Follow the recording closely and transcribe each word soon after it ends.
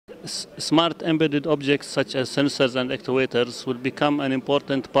Smart embedded objects such as sensors and actuators will become an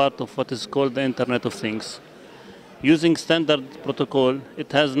important part of what is called the Internet of Things. Using standard protocol,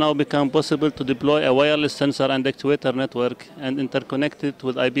 it has now become possible to deploy a wireless sensor and actuator network and interconnect it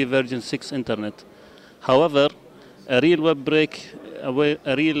with IP version 6 Internet. However, a real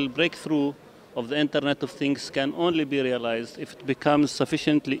breakthrough of the Internet of Things can only be realized if it becomes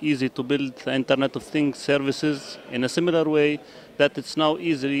sufficiently easy to build the Internet of Things services in a similar way that it's now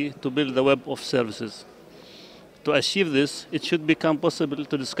easy to build the web of services. To achieve this, it should become possible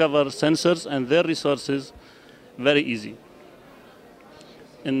to discover sensors and their resources very easy.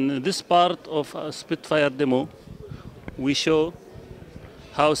 In this part of a Spitfire demo, we show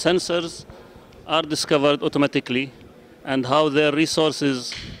how sensors are discovered automatically and how their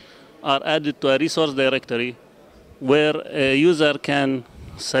resources are added to a resource directory where a user can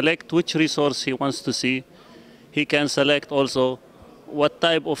select which resource he wants to see. He can select also what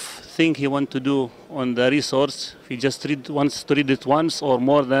type of thing he wants to do on the resource. If he just wants to read it once or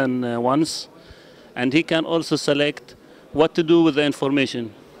more than once. And he can also select what to do with the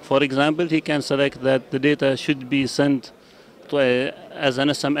information. For example, he can select that the data should be sent to as an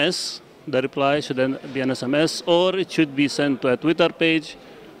SMS. The reply should be an SMS, or it should be sent to a Twitter page,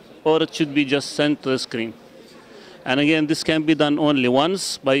 or it should be just sent to the screen. And again, this can be done only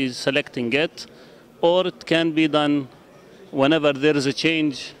once by selecting get, or it can be done whenever there is a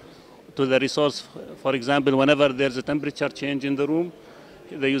change to the resource. For example, whenever there's a temperature change in the room,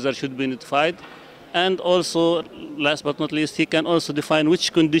 the user should be notified. And also, last but not least, he can also define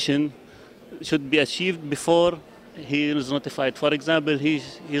which condition should be achieved before he is notified. For example, he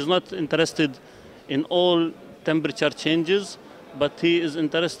is not interested in all temperature changes, but he is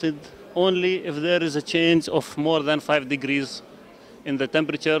interested only if there is a change of more than 5 degrees in the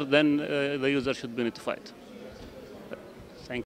temperature, then the user should be notified.